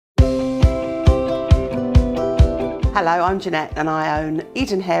Hello, I'm Jeanette and I own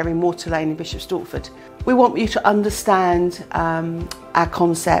Eden Hair in Water Lane in Bishop Stortford. We want you to understand our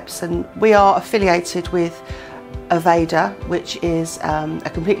concepts, and we are affiliated with Aveda, which is a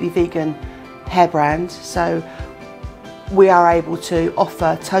completely vegan hair brand. So we are able to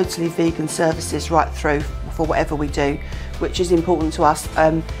offer totally vegan services right through for whatever we do, which is important to us.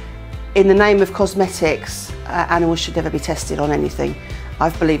 In the name of cosmetics, animals should never be tested on anything.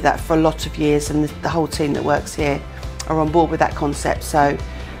 I've believed that for a lot of years, and the whole team that works here are on board with that concept. So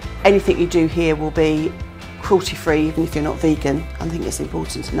anything you do here will be cruelty free, even if you're not vegan. I think it's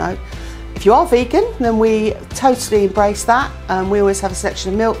important to know. If you are vegan, then we totally embrace that. We always have a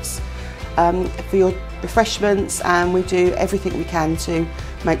selection of milks for your refreshments, and we do everything we can to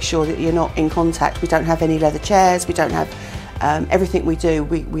make sure that you're not in contact. We don't have any leather chairs, we don't have everything we do,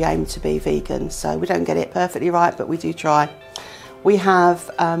 we aim to be vegan. So we don't get it perfectly right, but we do try. We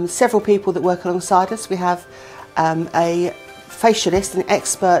have several people that work alongside us. We have a facialist, an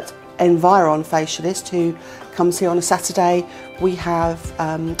expert environ facialist who comes here on a Saturday. We have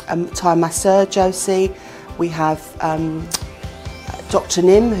a Thai masseur, Josie. We have Dr.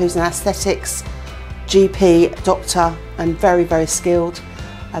 Nim, who's an aesthetics GP doctor and very, very skilled.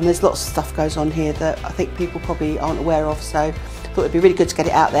 And there's lots of stuff goes on here that I think people probably aren't aware of. So I thought it'd be really good to get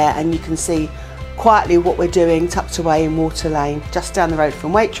it out there, and you can see quietly what we're doing tucked away in Water Lane, just down the road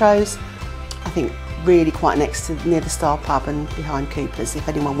from Waitrose. I think really quite next to near the Star Pub and behind Cooper's, if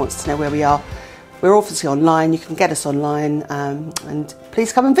anyone wants to know where we are. We're obviously online, you can get us online, and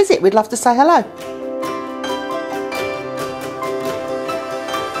please come and visit, we'd love to say hello.